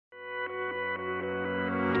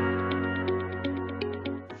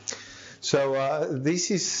So this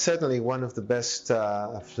is certainly one of the best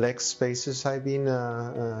flex spaces I've been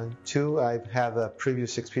to. I've had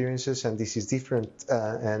previous experiences, and this is different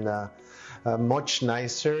and much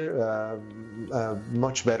nicer,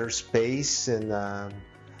 much better space, and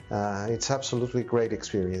it's absolutely great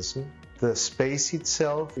experience. The space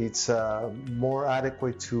itself, it's more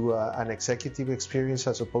adequate to an executive experience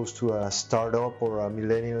as opposed to a startup or a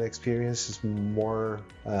millennial experience. It's more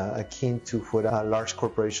akin to what large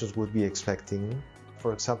corporations would be expecting.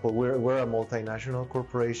 For example, we're a multinational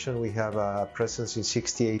corporation. We have a presence in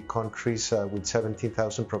 68 countries with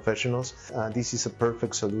 17,000 professionals. This is a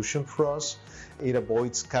perfect solution for us. It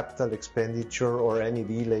avoids capital expenditure or any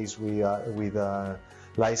delays with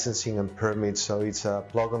licensing and permits, so it's a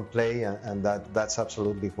plug and play, and that's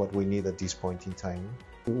absolutely what we need at this point in time.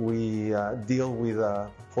 We deal with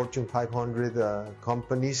Fortune 500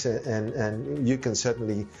 companies, and you can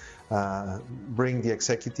certainly bring the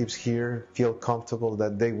executives here, feel comfortable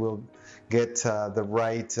that they will get the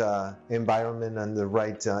right environment and the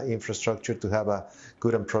right infrastructure to have a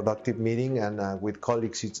good and productive meeting, and with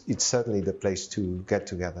colleagues it's certainly the place to get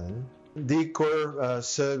together. Decor,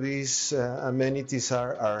 service, amenities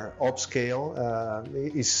are upscale.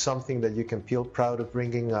 Is something that you can feel proud of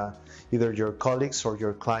bringing either your colleagues or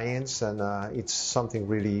your clients, and it's something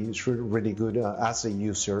really good as a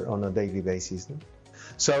user on a daily basis.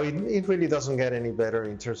 So it really doesn't get any better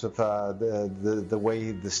in terms of the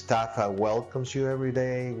way the staff welcomes you every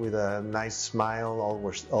day with a nice smile,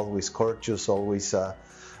 always courteous, always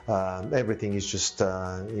everything is just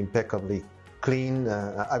impeccably clean.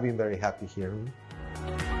 I've been very happy here.